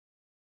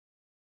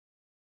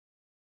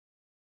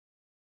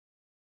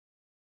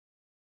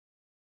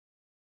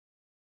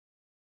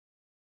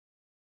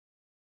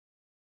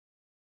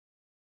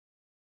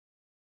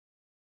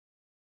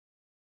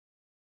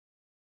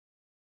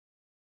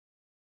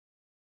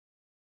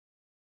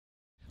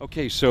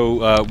Okay,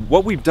 so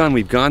what we've done,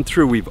 we've gone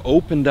through, we've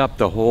opened up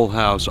the whole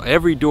house.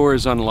 Every door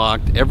is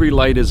unlocked, every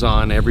light is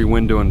on, every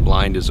window and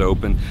blind is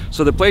open.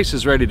 So the place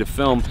is ready to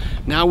film.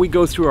 Now we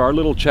go through our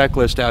little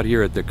checklist out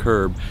here at the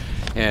curb.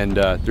 And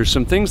there's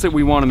some things that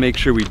we want to make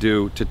sure we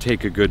do to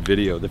take a good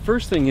video. The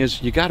first thing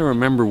is you got to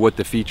remember what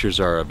the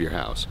features are of your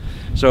house.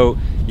 So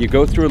you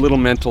go through a little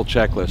mental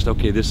checklist.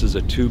 Okay, this is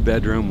a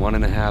 2-bedroom,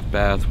 1.5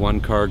 bath,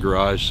 1-car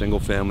garage, single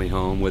family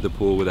home with a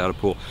pool, without a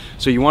pool.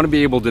 So you want to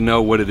be able to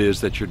know what it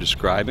is that you're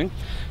describing.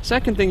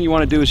 Second thing you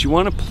want to do is you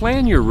want to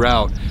plan your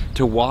route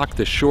to walk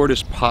the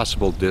shortest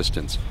possible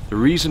distance. The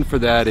reason for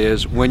that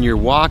is when you're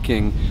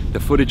walking, the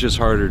footage is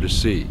harder to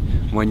see.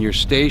 When you're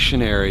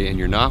stationary and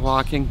you're not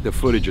walking, the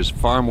footage is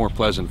far more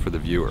pleasant for the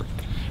viewer.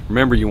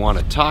 Remember, you want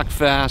to talk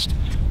fast,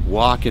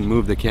 walk and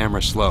move the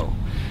camera slow.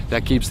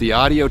 That keeps the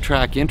audio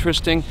track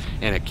interesting,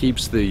 and it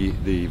keeps the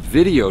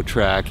video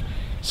track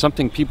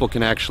something people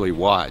can actually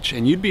watch.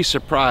 And you'd be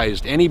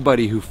surprised,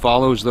 anybody who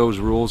follows those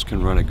rules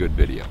can run a good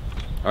video.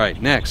 All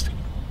right, next.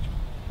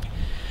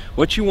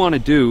 What you want to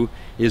do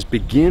is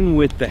begin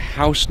with the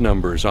house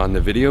numbers on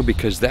the video,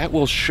 because that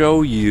will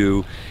show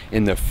you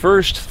in the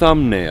first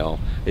thumbnail.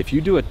 If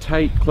you do a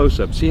tight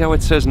close-up, see how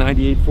it says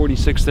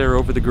 9846 there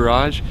over the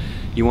garage?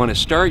 You want to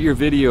start your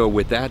video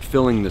with that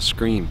filling the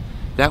screen.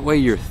 That way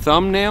your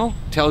thumbnail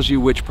tells you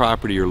which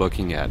property you're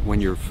looking at. When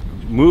you're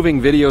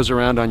moving videos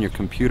around on your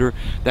computer,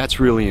 that's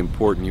really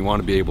important. You want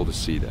to be able to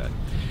see that.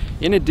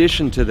 In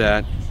addition to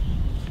that,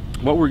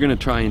 what we're going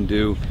to try and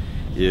do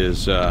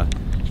is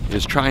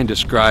try and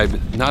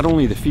describe not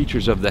only the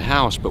features of the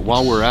house, but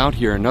while we're out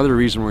here, another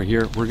reason we're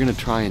here, we're going to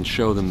try and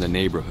show them the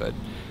neighborhood.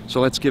 So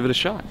let's give it a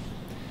shot.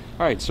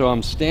 All right, so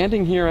I'm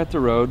standing here at the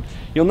road.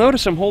 You'll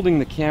notice I'm holding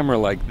the camera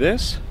like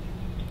this.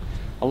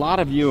 A lot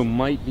of you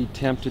might be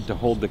tempted to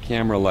hold the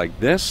camera like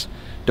this.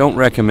 Don't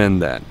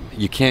recommend that.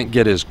 You can't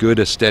get as good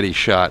a steady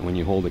shot when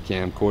you hold a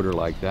camcorder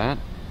like that.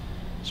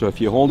 So if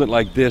you hold it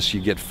like this,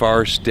 you get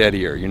far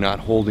steadier. You're not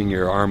holding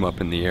your arm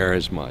up in the air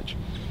as much.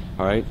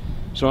 All right.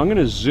 So I'm going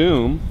to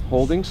zoom,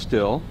 holding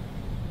still.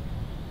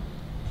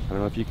 I don't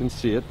know if you can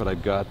see it, but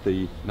I've got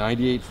the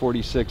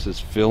 9846 is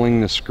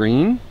filling the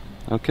screen.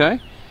 Okay.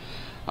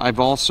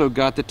 I've also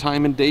got the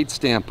time and date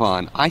stamp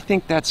on. I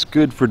think that's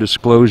good for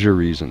disclosure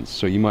reasons,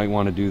 so you might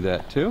want to do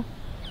that too.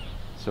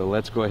 So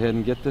let's go ahead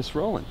and get this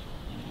rolling.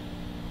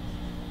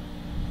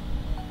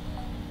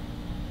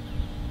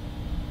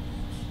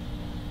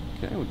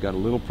 Okay, we've got a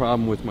little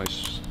problem with my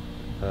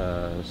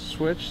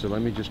switch, so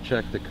let me just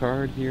check the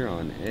card here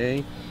on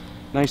A.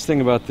 Nice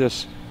thing about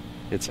this,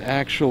 it's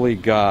actually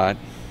got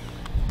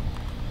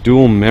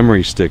dual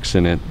memory sticks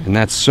in it, and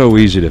that's so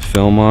easy to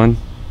film on.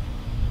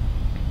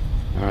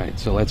 Alright,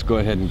 so let's go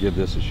ahead and give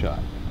this a shot.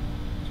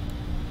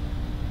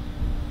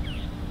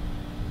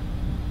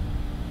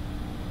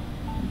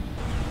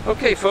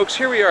 Okay folks,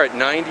 here we are at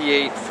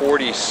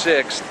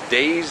 9846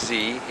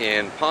 Daisy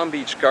in Palm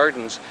Beach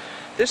Gardens.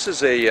 This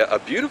is a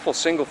beautiful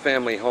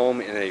single-family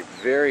home in a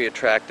very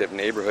attractive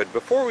neighborhood.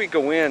 Before we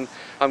go in,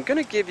 I'm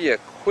going to give you a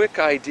quick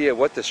idea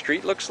what the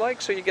street looks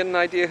like so you get an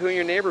idea who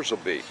your neighbors will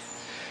be.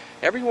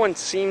 Everyone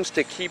seems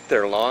to keep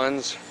their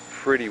lawns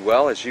pretty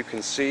well, as you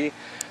can see,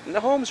 and the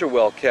homes are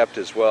well kept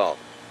as well.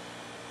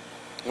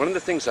 One of the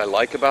things I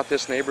like about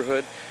this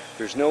neighborhood,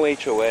 there's no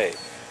HOA.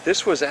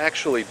 This was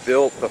actually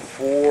built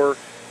before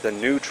the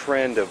new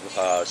trend of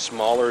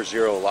smaller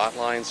zero lot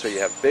lines, so you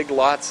have big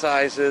lot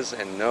sizes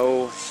and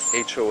no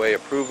HOA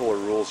approval or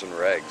rules and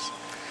regs.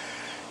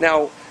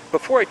 Now,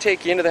 before I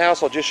take you into the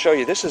house, I'll just show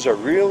you, this is a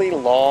really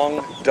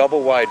long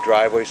double wide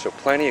driveway, so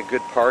plenty of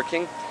good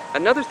parking.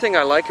 Another thing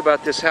I like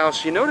about this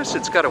house, you notice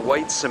it's got a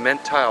white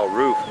cement tile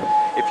roof.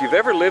 If you've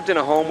ever lived in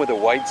a home with a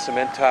white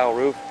cement tile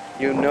roof,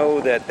 you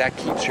know that that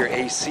keeps your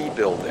AC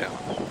bill down.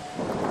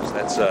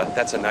 So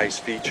that's a nice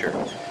feature.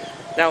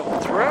 Now,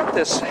 throughout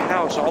this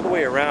house, all the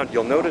way around,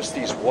 you'll notice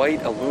these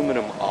white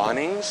aluminum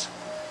awnings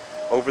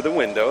over the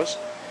windows,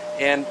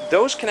 and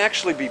those can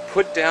actually be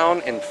put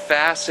down and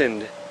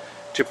fastened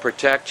to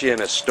protect you in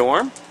a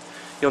storm.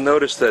 You'll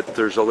notice that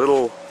there's a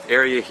little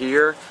area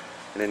here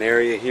and an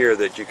area here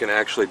that you can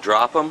actually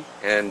drop them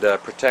and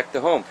protect the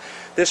home.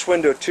 This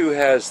window too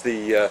has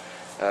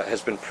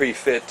been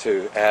pre-fit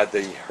to add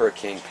the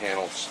hurricane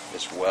panels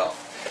as well.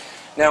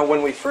 Now,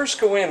 when we first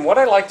go in, what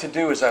I like to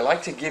do is I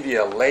like to give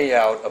you a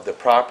layout of the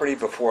property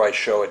before I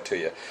show it to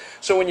you.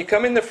 So when you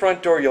come in the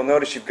front door, you'll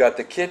notice you've got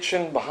the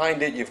kitchen.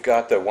 Behind it, you've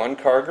got the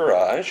 1-car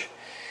garage.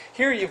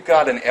 Here you've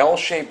got an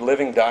L-shaped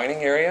living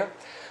dining area.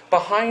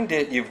 Behind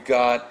it, you've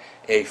got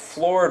a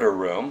Florida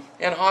room.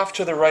 And off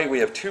to the right, we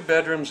have 2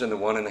 bedrooms and the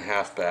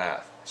 1.5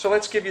 bath. So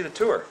let's give you the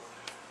tour.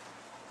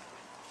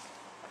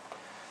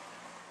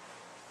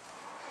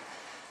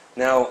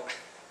 Now,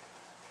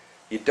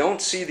 you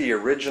don't see the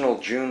original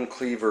June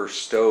Cleaver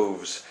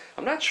stoves.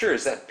 I'm not sure,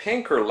 is that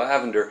pink or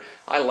lavender?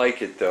 I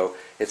like it though.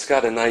 It's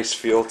got a nice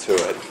feel to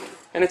it.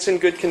 And it's in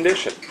good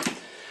condition.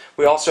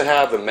 We also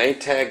have a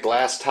Maytag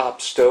glass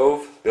top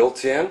stove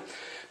built in.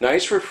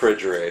 Nice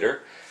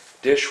refrigerator,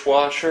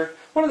 dishwasher,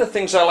 One of the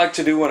things I like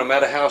to do when I'm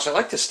at a house, I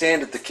like to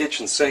stand at the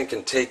kitchen sink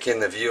and take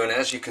in the view. And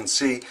as you can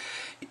see,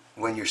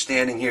 when you're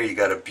standing here, you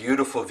got a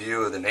beautiful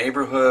view of the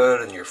neighborhood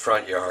and your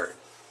front yard.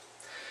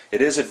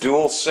 It is a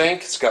dual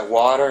sink. It's got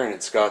water and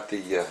it's got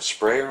the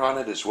sprayer on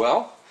it as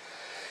well.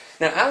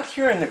 Now out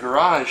here in the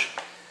garage,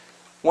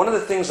 one of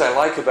the things I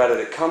like about it,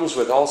 it comes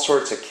with all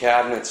sorts of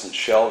cabinets and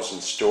shelves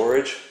and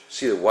storage.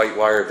 See the white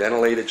wire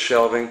ventilated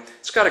shelving.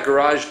 It's got a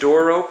garage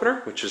door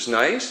opener, which is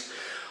nice.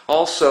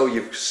 Also,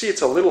 you see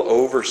it's a little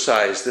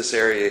oversized, this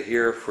area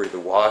here for the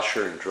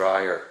washer and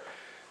dryer.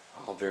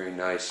 All very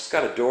nice. It's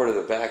got a door to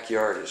the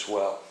backyard as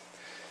well.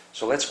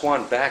 So let's go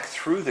on back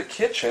through the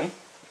kitchen.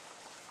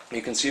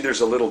 You can see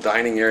there's a little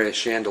dining area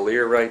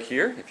chandelier right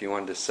here if you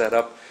wanted to set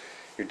up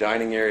your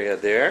dining area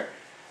there.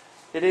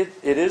 It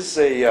is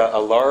a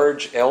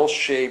large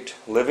L-shaped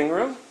living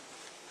room.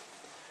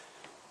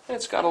 And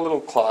it's got a little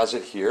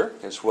closet here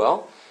as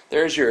well.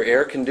 There's your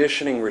air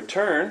conditioning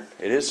return.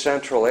 It is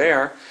central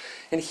air.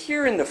 And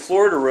here in the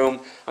Florida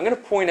room, I'm going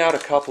to point out a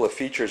couple of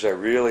features I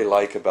really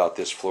like about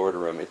this Florida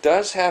room. It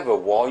does have a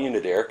wall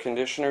unit air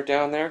conditioner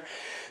down there.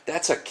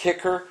 That's a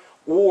kicker,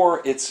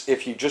 or it's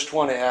if you just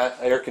want to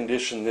air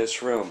condition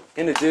this room.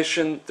 In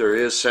addition, there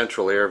is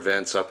central air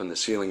vents up in the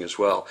ceiling as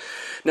well.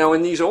 Now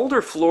in these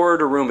older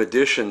Florida room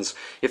additions,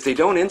 if they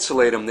don't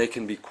insulate them, they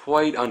can be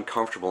quite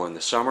uncomfortable in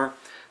the summer.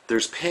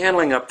 There's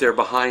paneling up there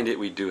behind it.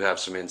 We do have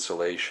some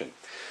insulation.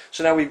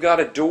 So now we've got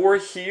a door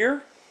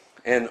here.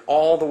 And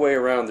all the way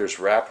around there's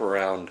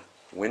wraparound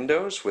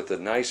windows with a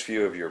nice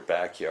view of your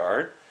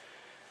backyard.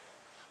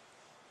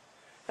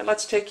 And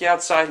let's take you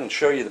outside and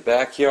show you the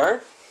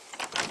backyard.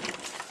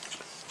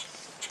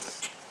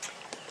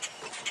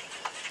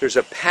 There's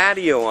a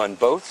patio on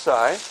both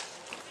sides.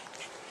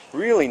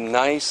 Really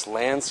nice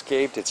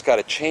landscaped. It's got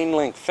a chain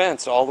link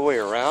fence all the way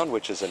around,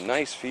 which is a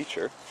nice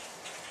feature.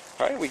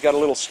 Alright, we got a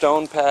little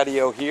stone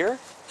patio here.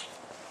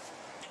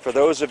 For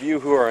those of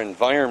you who are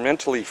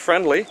environmentally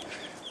friendly,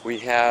 we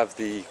have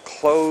the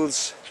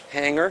clothes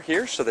hanger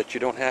here so that you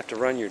don't have to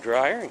run your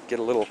dryer and get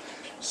a little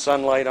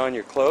sunlight on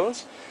your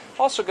clothes.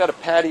 Also got a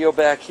patio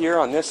back here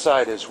on this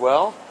side as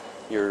well.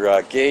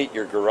 Your gate,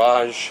 your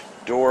garage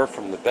door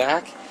from the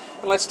back.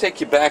 And let's take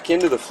you back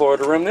into the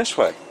Florida room this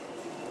way.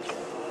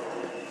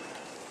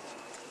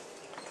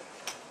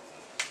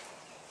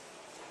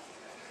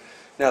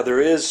 Now there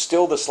is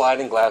still the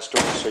sliding glass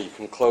door so you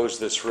can close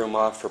this room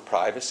off for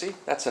privacy.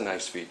 That's a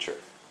nice feature.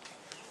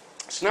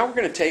 So now we're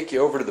going to take you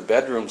over to the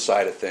bedroom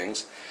side of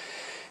things,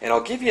 and I'll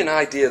give you an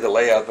idea of the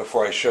layout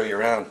before I show you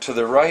around. To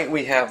the right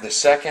we have the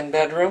second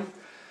bedroom,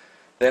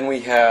 then we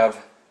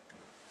have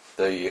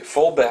the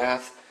full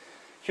bath.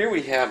 Here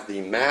we have the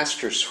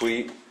master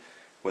suite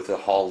with a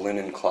hall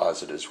linen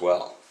closet as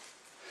well.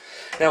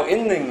 Now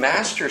in the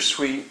master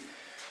suite,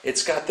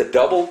 it's got the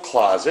double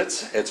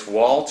closets. It's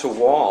wall to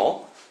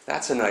wall.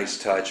 That's a nice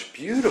touch.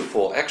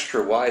 Beautiful,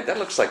 extra wide. That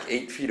looks like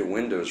 8 feet of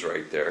windows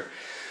right there,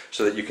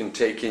 so that you can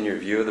take in your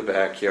view of the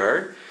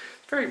backyard.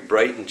 Very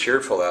bright and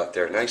cheerful out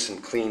there, nice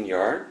and clean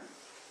yard.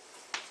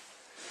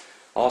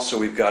 Also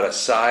we've got a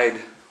side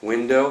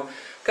window.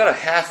 Got a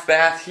half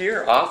bath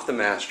here off the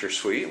master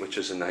suite, which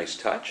is a nice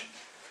touch.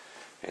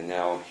 And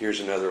now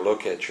here's another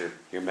look at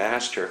your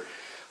master.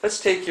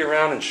 Let's take you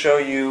around and show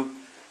you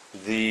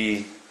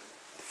the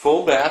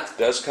full bath.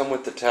 It does come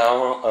with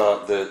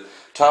the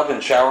tub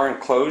and shower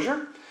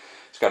enclosure.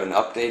 It's got an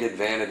updated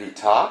vanity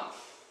top.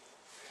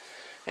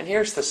 And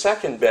here's the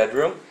second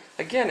bedroom.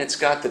 Again, it's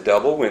got the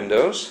double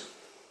windows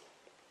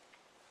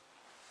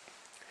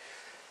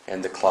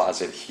and the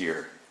closet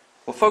here.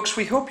 Well, folks,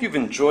 we hope you've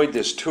enjoyed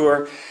this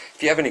tour. If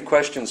you have any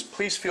questions,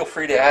 please feel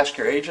free to ask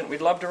your agent. We'd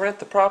love to rent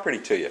the property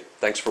to you.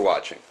 Thanks for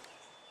watching.